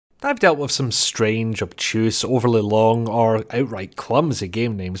I've dealt with some strange, obtuse, overly long, or outright clumsy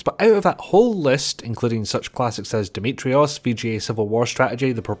game names, but out of that whole list, including such classics as Demetrios, VGA Civil War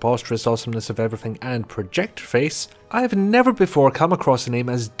Strategy, The Preposterous Awesomeness of Everything, and Projector Face, I've never before come across a name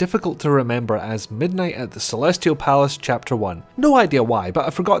as difficult to remember as Midnight at the Celestial Palace Chapter 1. No idea why, but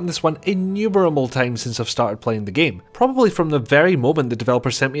I've forgotten this one innumerable times since I've started playing the game. Probably from the very moment the developer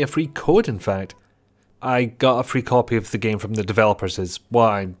sent me a free code, in fact. I got a free copy of the game from the developers is what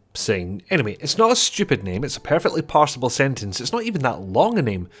I'm saying. Anyway, it's not a stupid name, it's a perfectly parsable sentence, it's not even that long a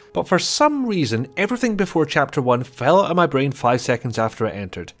name, but for some reason everything before chapter 1 fell out of my brain 5 seconds after it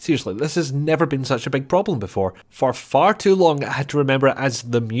entered. Seriously, this has never been such a big problem before. For far too long I had to remember it as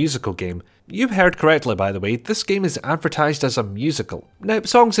the musical game. You've heard correctly, by the way, this game is advertised as a musical. Now,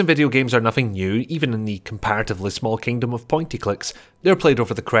 songs in video games are nothing new, even in the comparatively small kingdom of pointy clicks. They're played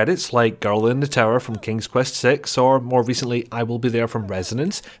over the credits, like Girl in the Tower from King's Quest VI, or more recently, I Will Be There from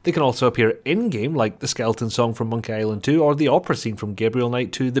Resonance. They can also appear in-game, like the skeleton song from Monkey Island 2, or the opera scene from Gabriel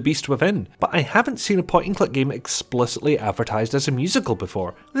Knight 2, The Beast Within. But I haven't seen a point-and-click game explicitly advertised as a musical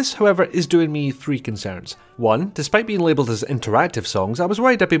before. This, however, is doing me 3 concerns. 1, despite being labelled as interactive songs, I was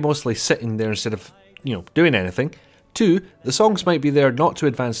worried I'd be mostly sitting there instead of, doing anything. 2, the songs might be there not to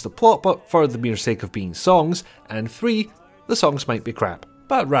advance the plot, but for the mere sake of being songs. And 3, the songs might be crap.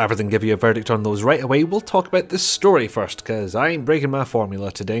 But rather than give you a verdict on those right away, we'll talk about the story first, cause I ain't breaking my formula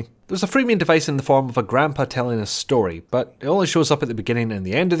today. There's a freemium device in the form of a grandpa telling a story, but it only shows up at the beginning and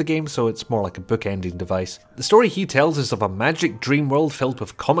the end of the game, so it's more like a bookending device. The story he tells is of a magic dream world filled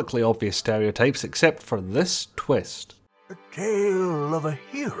with comically obvious stereotypes, except for this twist. A tale of a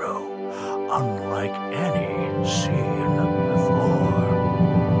hero, unlike any seen before.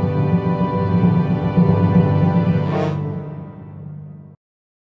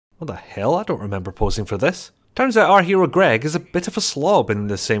 What the hell? I don't remember posing for this. Turns out our hero Greg is a bit of a slob in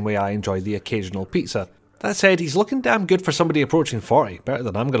the same way I enjoy the occasional pizza. That said, he's looking damn good for somebody approaching 40, better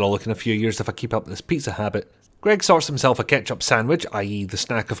than I'm going to look in a few years if I keep up this pizza habit. Greg sorts himself a ketchup sandwich, i.e. the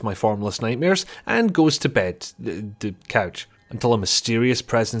snack of my formless nightmares, and goes to bed, the couch, until a mysterious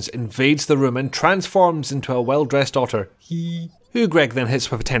presence invades the room and transforms into a well-dressed otter. Who Greg then hits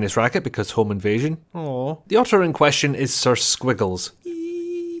with a tennis racket because home invasion. Aww. The otter in question is Sir Squiggles.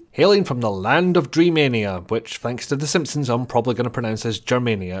 Hailing from the land of Dreamania, which, thanks to The Simpsons, I'm probably going to pronounce as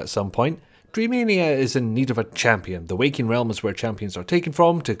Germania at some point. Dreamania is in need of a champion. The waking realm is where champions are taken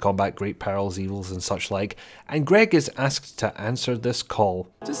from to combat great perils, evils and such like, and Greg is asked to answer this call.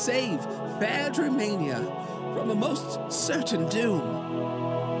 To save fair Dreamania from a most certain doom.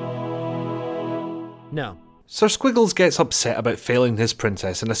 No. Sir Squiggles gets upset about failing his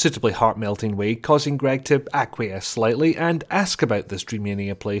princess in a suitably heart-melting way, causing Greg to acquiesce slightly and ask about this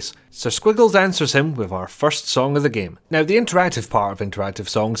Dreamania place. Sir Squiggles answers him with our first song of the game. Now, the interactive part of interactive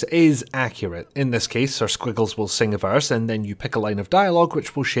songs is accurate. In this case, Sir Squiggles will sing a verse, and then you pick a line of dialogue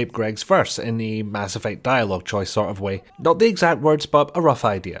which will shape Greg's verse in a Mass Effect dialogue choice sort of way. Not the exact words, but a rough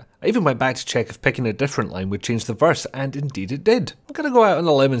idea. I even went back to check if picking a different line would change the verse, and indeed it did. I'm gonna go out on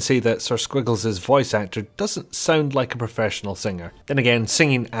a limb and say that Sir Squiggles's voice actor doesn't sound like a professional singer. Then again,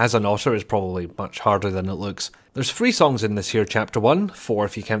 singing as an otter is probably much harder than it looks. There's 3 songs in this here chapter 1, 4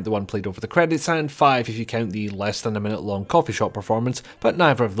 if you count the one played over the credits, and 5 if you count the less than a minute long coffee shop performance, but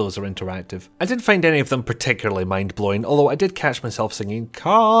neither of those are interactive. I didn't find any of them particularly mind-blowing, although I did catch myself singing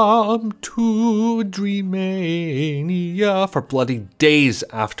 "Come to Dreamania" for bloody days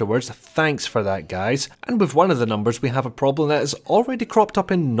afterwards. Thanks for that, guys. And with one of the numbers we have a problem that has already cropped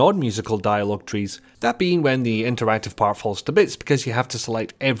up in non-musical dialogue trees. That being when the interactive part falls to bits because you have to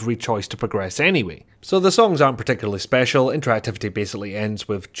select every choice to progress anyway. So the songs aren't particularly special, interactivity basically ends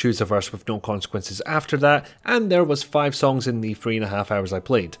with choose a verse with no consequences after that, and there was 5 songs in the 3.5 hours I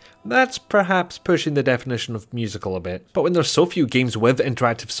played. That's perhaps pushing the definition of musical a bit, but when there's so few games with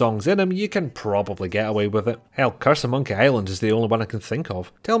interactive songs in them, you can probably get away with it. Hell, Curse of Monkey Island is the only one I can think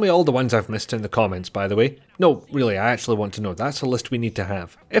of. Tell me all the ones I've missed in the comments, by the way. No, really, I actually want to know. That's a list we need to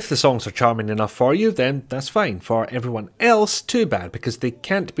have. If the songs are charming enough for you, then that's fine. For everyone else, too bad, because they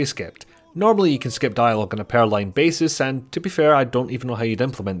can't be skipped. Normally you can skip dialogue on a per line basis, and to be fair, I don't even know how you'd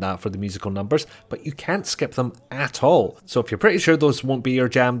implement that for the musical numbers, but you can't skip them at all. So if you're pretty sure those won't be your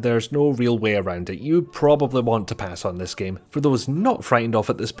jam, there's no real way around it. You probably want to pass on this game. For those not frightened off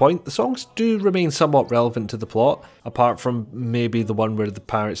at this point, the songs do remain somewhat relevant to the plot, apart from maybe the one where the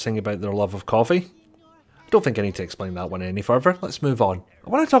parrots sing about their love of coffee. Don't think I need to explain that one any further, let's move on. I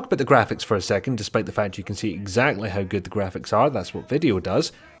want to talk about the graphics for a second, despite the fact you can see exactly how good the graphics are, that's what video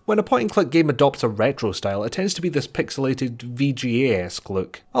does. When a point-and-click game adopts a retro style, it tends to be this pixelated VGA-esque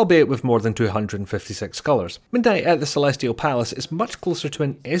look, albeit with more than 256 colours. Midnight at the Celestial Palace is much closer to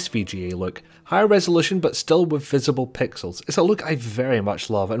an SVGA look, higher resolution but still with visible pixels. It's a look I very much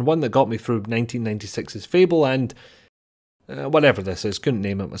love, and one that got me through 1996's Fable and whatever this is, couldn't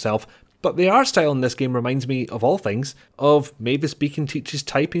name it myself. But the art style in this game reminds me, of all things, of Mavis Beacon Teaches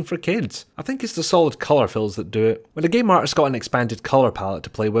Typing for Kids. I think it's the solid colour fills that do it. When a game artist got an expanded colour palette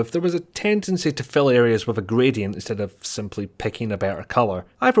to play with, there was a tendency to fill areas with a gradient instead of simply picking a better colour.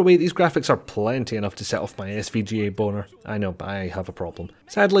 Either way, these graphics are plenty enough to set off my SVGA boner. I know, I have a problem.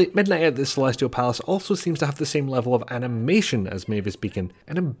 Sadly, Midnight at the Celestial Palace also seems to have the same level of animation as Mavis Beacon.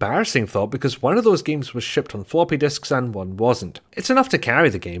 An embarrassing thought, because one of those games was shipped on floppy disks and one wasn't. It's enough to carry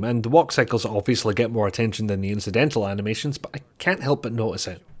the game, and the walk cycles obviously get more attention than the incidental animations, but I can't help but notice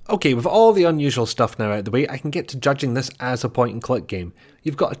it. Okay, with all the unusual stuff now out of the way, I can get to judging this as a point-and-click game.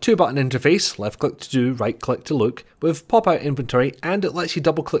 You've got a 2-button interface, left click to do, right click to look, with pop-out inventory, and it lets you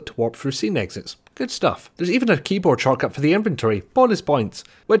double click to warp through scene exits. Good stuff. There's even a keyboard shortcut for the inventory, bonus points,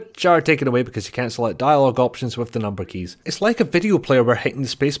 which are taken away because you can't select dialogue options with the number keys. It's like a video player where hitting the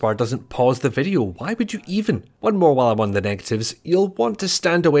spacebar doesn't pause the video. Why would you even? One more while I'm on the negatives. You'll want to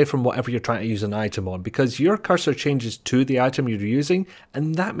stand away from whatever you're trying to use an item on, because your cursor changes to the item you're using,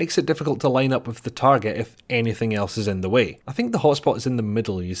 and that makes it difficult to line up with the target if anything else is in the way. I think the hotspot is in the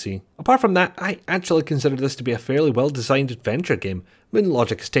middle, you see. Apart from that, I actually consider this to be a fairly well designed adventure game. Moon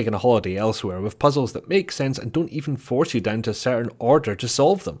Logic has taken a holiday elsewhere with puzzles that make sense and don't even force you down to a certain order to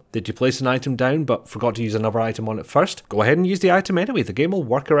solve them. Did you place an item down but forgot to use another item on it first? Go ahead and use the item anyway, the game will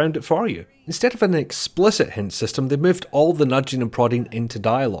work around it for you. Instead of an explicit hint system, they moved all the nudging and prodding into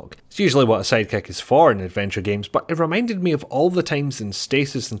dialogue. It's usually what a sidekick is for in adventure games, but it reminded me of all the times in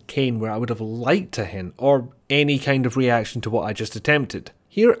Stasis and Kane where I would have liked a hint, or any kind of reaction to what I just attempted.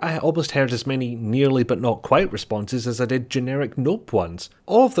 Here I almost heard as many nearly but not quite responses as I did generic nope ones.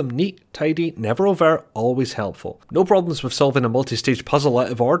 All of them neat, tidy, never overt, always helpful. No problems with solving a multi-stage puzzle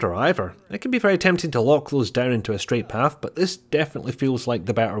out of order either. It can be very tempting to lock those down into a straight path, but this definitely feels like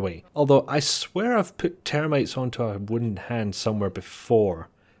the better way. Although I swear I've put termites onto a wooden hand somewhere before.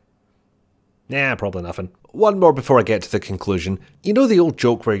 Nah, probably nothing. One more before I get to the conclusion. You know the old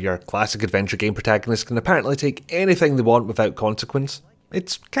joke where your classic adventure game protagonist can apparently take anything they want without consequence?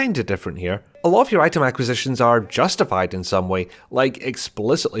 It's kinda different here. A lot of your item acquisitions are justified in some way, like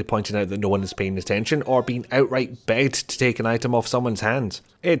explicitly pointing out that no one is paying attention or being outright begged to take an item off someone's hands.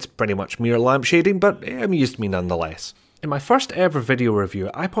 It's pretty much mere lampshading, but it amused me nonetheless. In my first ever video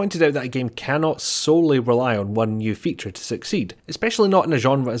review, I pointed out that a game cannot solely rely on one new feature to succeed, especially not in a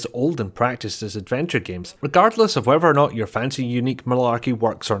genre as old and practiced as adventure games. Regardless of whether or not your fancy unique malarkey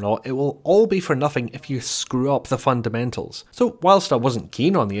works or not, it will all be for nothing if you screw up the fundamentals. So whilst I wasn't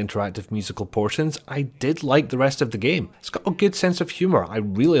keen on the interactive musical portions, I did like the rest of the game. It's got a good sense of humour, I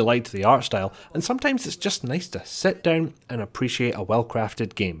really liked the art style, and sometimes it's just nice to sit down and appreciate a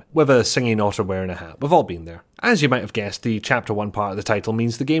well-crafted game. With a singing otter wearing a hat, we've all been there. As you might have guessed, the Chapter 1 part of the title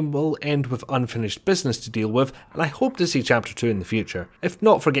means the game will end with unfinished business to deal with, and I hope to see Chapter 2 in the future. If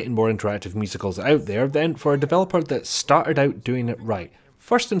not for getting more interactive musicals out there, then for a developer that started out doing it right.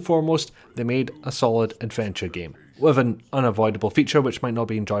 First and foremost, they made a solid adventure game, with an unavoidable feature which might not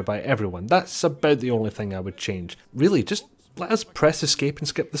be enjoyed by everyone. That's about the only thing I would change. Really, just let us press escape and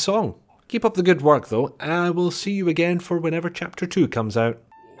skip the song. Keep up the good work though, and I will see you again for whenever Chapter 2 comes out.